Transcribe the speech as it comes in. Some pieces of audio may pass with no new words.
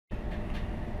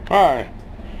Hi,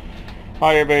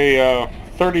 I have a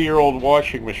 30-year-old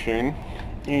washing machine,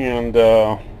 and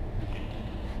the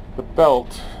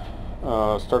belt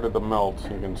started to melt.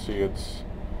 You can see it's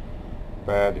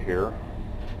bad here.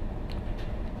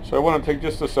 So I want to take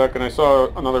just a second. I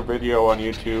saw another video on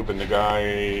YouTube, and the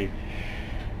guy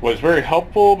was very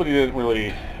helpful, but he didn't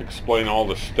really explain all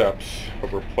the steps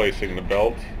of replacing the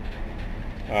belt.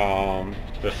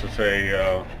 This is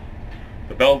the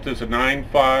belt is a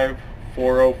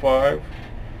 95405,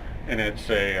 and it's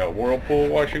a Whirlpool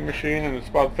washing machine, and it's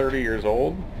about 30 years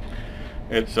old.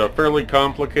 It's fairly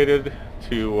complicated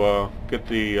to get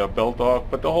the belt off,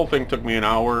 but the whole thing took me an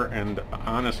hour, and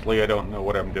honestly I don't know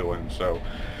what I'm doing. So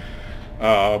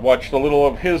watched a little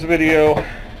of his video,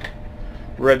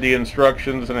 read the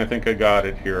instructions, and I think I got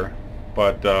it here.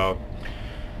 But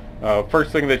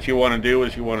first thing that you want to do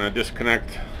is you want to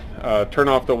disconnect, turn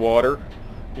off the water,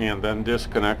 and then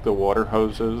disconnect the water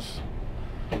hoses,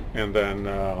 and then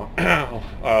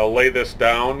lay this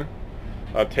down,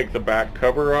 take the back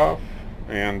cover off,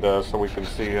 and so we can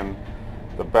see in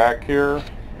the back here,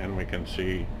 and we can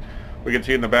see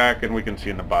in the back, and we can see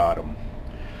in the bottom.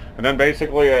 And then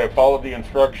basically I followed the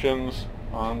instructions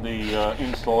on the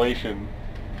installation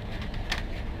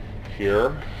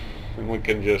here, and we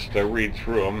can just read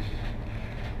through them.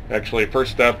 Actually,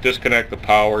 first step, disconnect the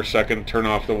power. Second, turn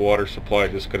off the water supply,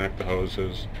 disconnect the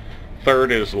hoses.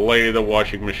 Third is lay the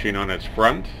washing machine on its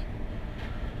front.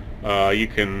 You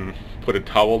can put a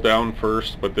towel down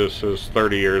first, but this is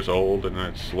 30 years old and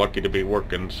it's lucky to be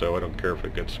working, so I don't care if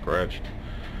it gets scratched.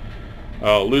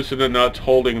 Loosen the nuts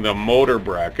holding the motor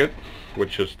bracket,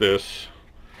 which is this,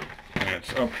 and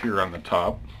it's up here on the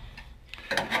top.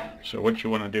 So what you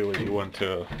want to do is you want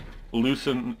to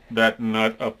loosen that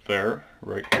nut up there,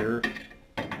 right here,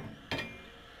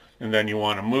 and then you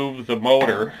want to move the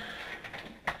motor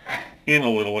in a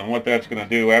little, and what that's going to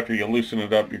do, after you loosen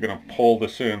it up, you're going to pull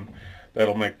this in.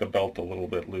 That'll make the belt a little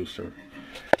bit looser,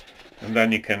 and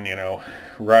then you can,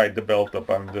 ride the belt up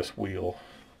on this wheel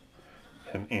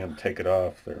and take it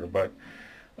off there. But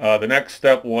the next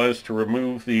step was to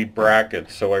remove the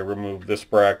bracket. So I removed this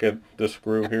bracket, this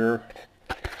screw here,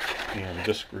 and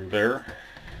this screw there.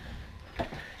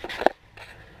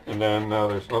 And then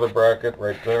there's another bracket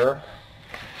right there.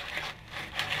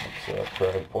 Let's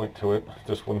try to point to it.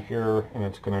 This one here, and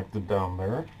it's connected down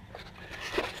there.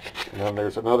 And then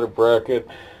there's another bracket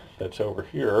that's over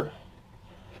here,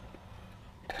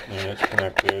 and it's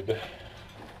connected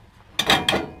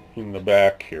in the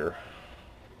back here.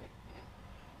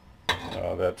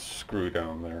 That's screw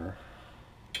down there.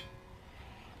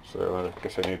 So I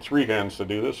guess I need 3 hands to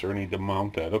do this, or I need to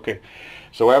mount that. Okay,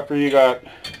 so after you got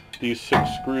these 6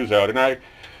 screws out, and I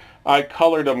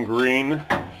colored them green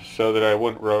so that I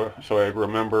wouldn't so I'd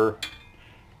remember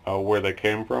where they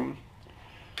came from.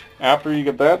 After you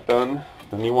get that done,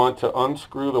 then you want to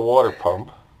unscrew the water pump,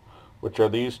 which are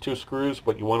these 2 screws,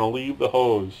 but you want to leave the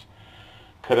hose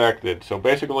connected. So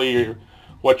basically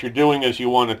what you're doing is you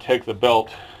want to take the belt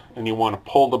and you want to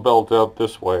pull the belt out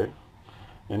this way,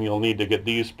 and you'll need to get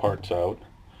these parts out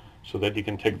so that you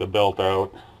can take the belt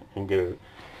out and get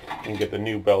the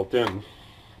new belt in.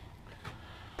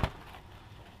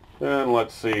 Then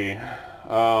let's see.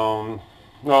 Well,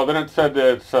 then it said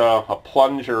that it's a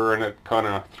plunger, and it kind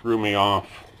of threw me off.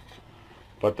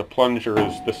 But the plunger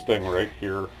is this thing right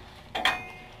here.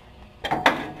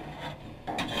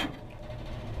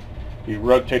 You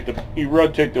rotate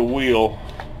the wheel,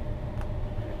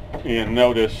 and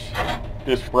notice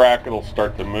this bracket will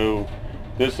start to move.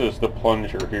 This is the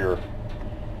plunger here.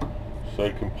 So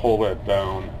you can pull that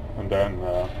down, and then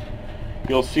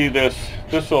you'll see this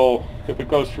will, if it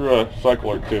goes through a cycle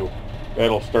or 2,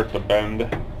 that'll start to bend.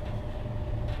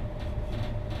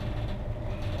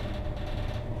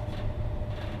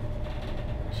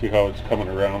 See how it's coming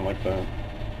around like that?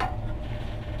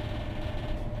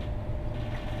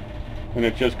 And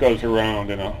it just goes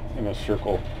around in a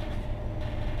circle.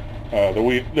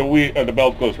 The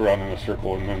belt goes around in a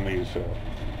circle, and then these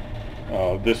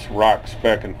this rocks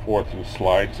back and forth and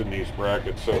slides in these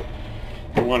brackets. So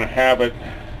you want to have it.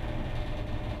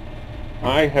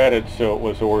 I had it so it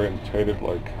was orientated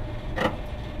like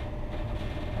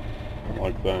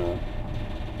that.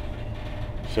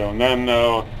 So and then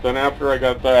after I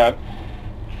got that,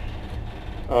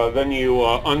 then you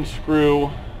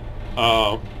unscrew.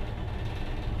 Let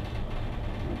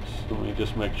me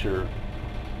just make sure.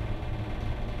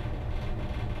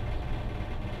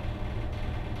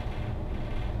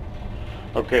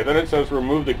 Okay, then it says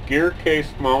remove the gear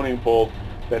case mounting bolt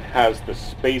that has the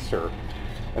spacer,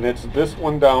 and it's this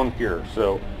one down here.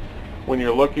 So when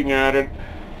you're looking at it,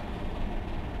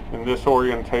 in this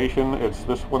orientation, it's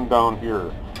this one down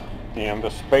here. And the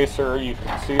spacer, you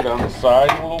can see it on the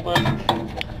side a little bit.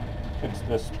 It's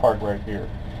this part right here.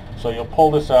 So you'll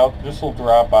pull this out, this will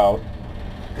drop out.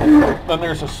 Then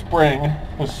there's a spring,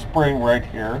 this spring right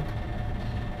here.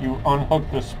 You unhook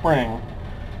the spring,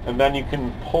 and then you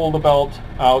can pull the belt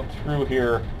out through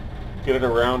here, get it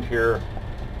around here.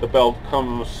 The belt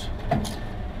comes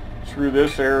through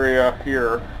this area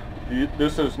here.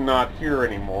 This is not here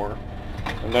anymore.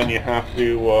 And then you have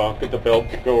to get the belt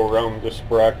to go around this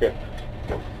bracket.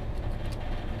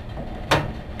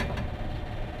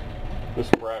 This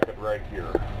bracket right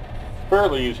here.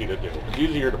 Fairly easy to do. It's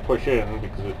easier to push in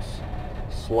because it's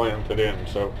slanted in.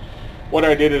 So what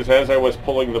I did is, as I was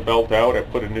pulling the belt out, I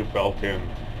put a new belt in,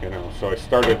 you know. So I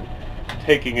started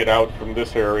taking it out from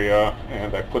this area,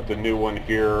 and I put the new one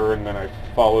here, and then I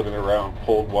followed it around,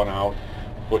 pulled one out,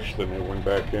 pushed the new one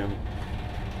back in.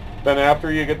 Then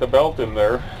after you get the belt in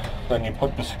there, then you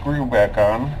put the screw back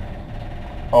on.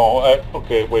 Oh,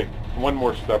 okay, wait, one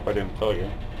more step I didn't tell you.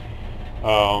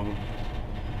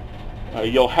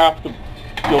 You'll have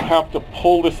to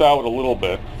pull this out a little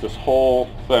bit, this whole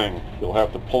thing. You'll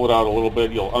have to pull it out a little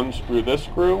bit. You'll unscrew this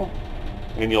screw,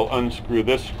 and you'll unscrew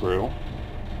this screw.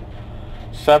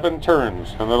 7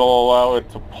 turns, and that'll allow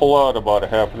it to pull out about a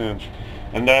 ½ inch,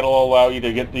 and that'll allow you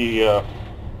to get the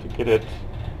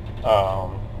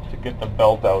get the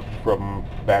belt out from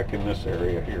back in this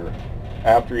area here.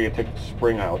 After you take the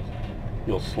spring out,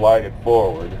 you'll slide it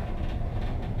forward.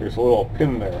 There's a little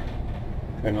pin there,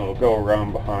 and it'll go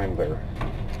around behind there.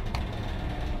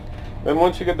 Then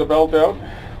once you get the belt out,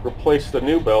 replace the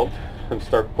new belt and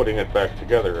start putting it back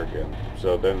together again.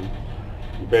 So then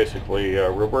you basically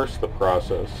reverse the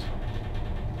process.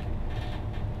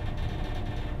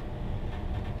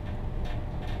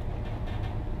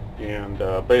 And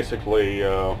basically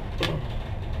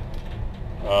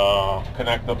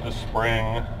connect up the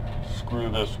spring, screw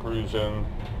the screws in,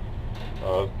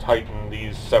 tighten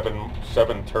these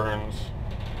seven turns,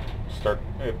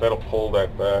 that'll pull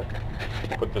that back.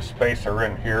 Put the spacer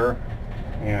in here,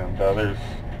 and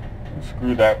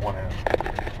screw that one in.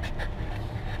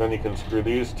 Then you can screw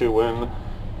these 2 in,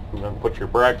 and then put your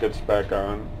brackets back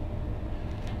on,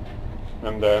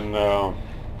 and then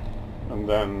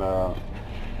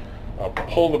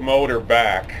pull the motor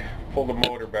back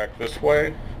this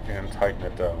way and tighten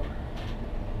it down,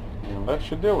 and that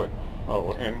should do it.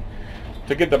 Oh, and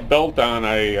to get the belt on,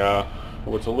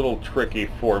 what's a little tricky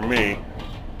for me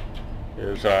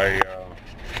is I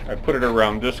put it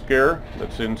around this gear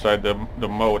that's inside the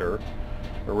motor,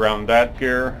 around that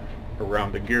gear,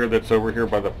 around the gear that's over here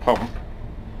by the pump,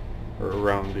 or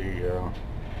around the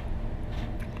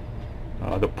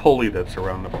pulley that's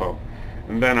around the pump,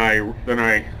 and then I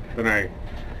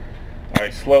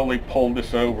slowly pulled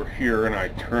this over here, and I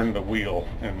turned the wheel,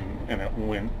 and it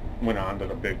went onto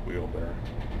the big wheel there.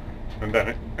 And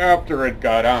then after it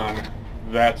got on,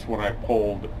 that's when I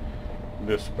pulled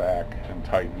this back and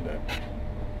tightened it.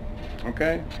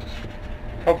 Okay?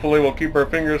 Hopefully we'll keep our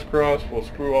fingers crossed. We'll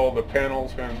screw all the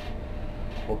panels in.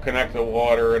 We'll connect the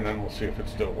water, and then we'll see if it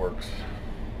still works.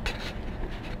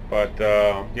 But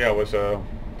yeah, it was a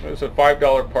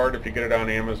 $5 part if you get it on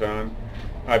Amazon.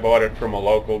 I bought it from a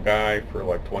local guy for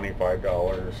like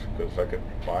 $25 because I could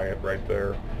buy it right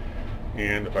there.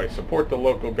 And if I support the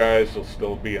local guys, they'll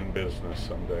still be in business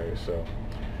someday.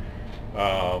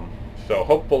 So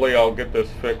hopefully I'll get this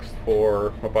fixed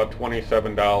for about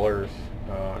 $27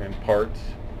 in parts,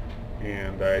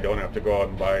 and I don't have to go out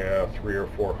and buy a $300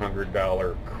 or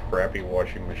 $400 crappy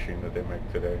washing machine that they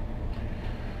make today.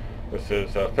 This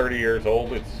is 30 years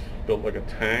old. It's built like a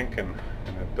tank, and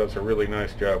it does a really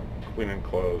nice job cleaning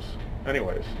clothes.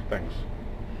 Anyways, thanks.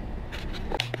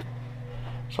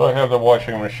 So I have the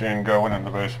washing machine going in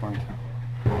the basement,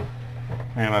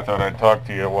 and I thought I'd talk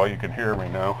to you while you can hear me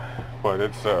now, but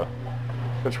it's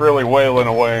really wailing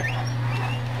away.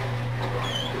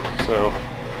 So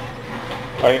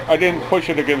I didn't push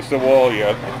it against the wall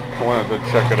yet. I wanted to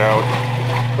check it out,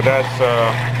 but that's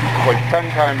like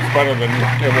 10 times better than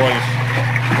it was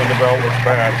when the belt was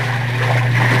bad.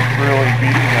 It's really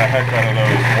beating the heck out of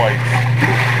those whites.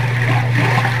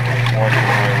 Washing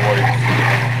my whites.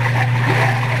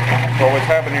 What was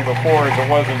happening before is it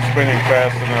wasn't spinning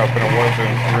fast enough, and it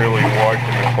wasn't really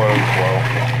washing the clothes well.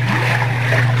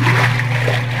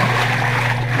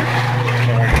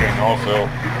 And we can also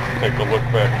take a look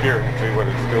back here and see what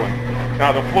it's doing.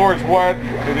 Now the floor is wet.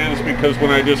 It is because when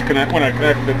I connected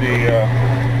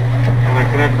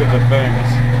the things,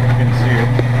 you can see it.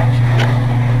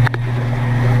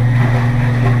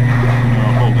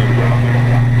 I'll hold it down there.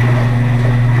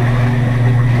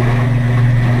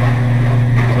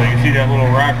 So you see that little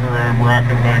rocker arm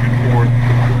rocking back and forth.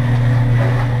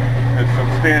 It's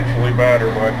substantially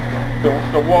better, but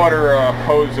the water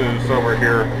hoses over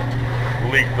here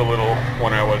leaked a little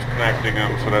when I was connecting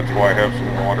them, so that's why I have some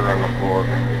water on the floor.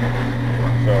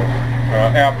 So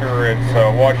after it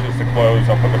washes the clothes,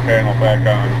 I'll put the panel back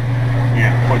on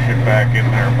and push it back in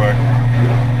there. But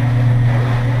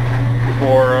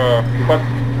for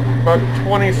about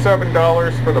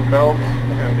 $27 for the belt,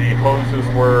 and the hoses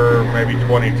were maybe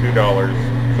 $22.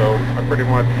 So I pretty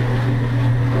much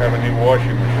have a new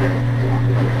washing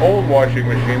machine. Old washing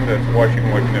machine that's washing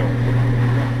like new.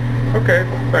 Okay,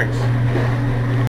 thanks.